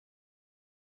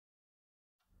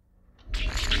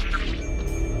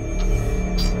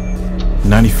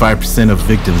95% of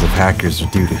victims of hackers are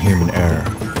due to human error.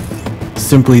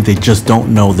 Simply, they just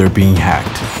don't know they're being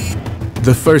hacked.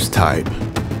 The first type,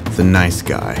 the nice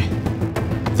guy.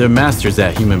 They're masters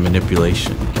at human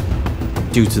manipulation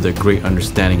due to their great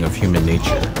understanding of human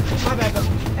nature. My bad, bro.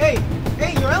 Hey,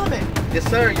 your element. Yes,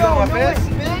 sir. You know my fans?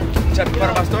 Man. Try to be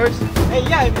part of my stories? Hey,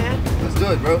 yeah, man. Let's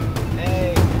do it, bro.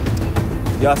 Hey.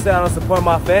 Y'all said I don't support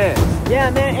my fans. Yeah,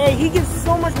 man. Hey, he gives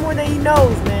so much more than he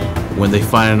knows, man. When they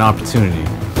find an opportunity,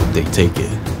 they take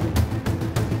it.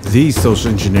 These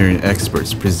social engineering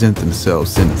experts present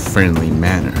themselves in a friendly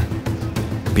manner.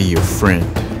 Be your friend,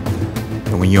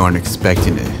 and when you aren't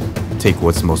expecting it, take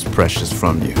what's most precious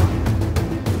from you.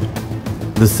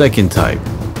 The second type,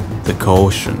 the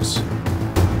coercions.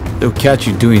 They'll catch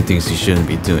you doing things you shouldn't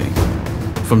be doing.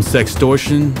 From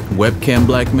sextortion, webcam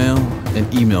blackmail,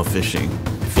 and email phishing.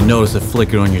 If you notice a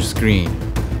flicker on your screen,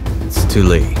 it's too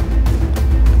late.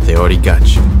 They already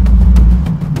got you.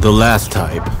 The last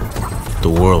type, the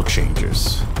world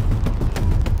changers.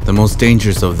 The most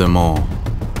dangerous of them all,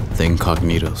 the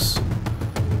incognitos.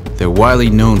 They're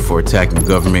widely known for attacking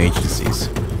government agencies,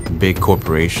 big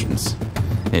corporations,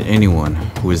 and anyone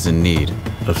who is in need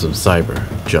of some cyber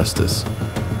justice.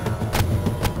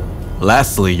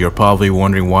 Lastly, you're probably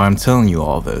wondering why I'm telling you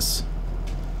all this.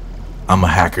 I'm a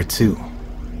hacker too.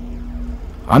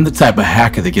 I'm the type of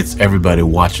hacker that gets everybody to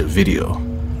watch a video,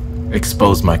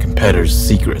 expose my competitors'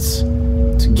 secrets,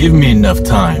 to give me enough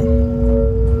time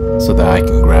so that I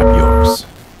can grab yours.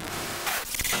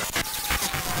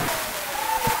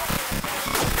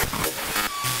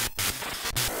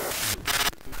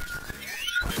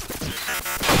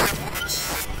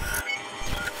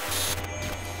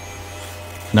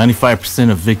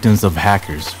 "95% of victims of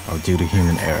hackers are due to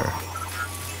human error."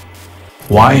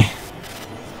 Why?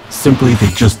 Simply, they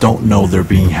just don't know they're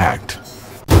being hacked.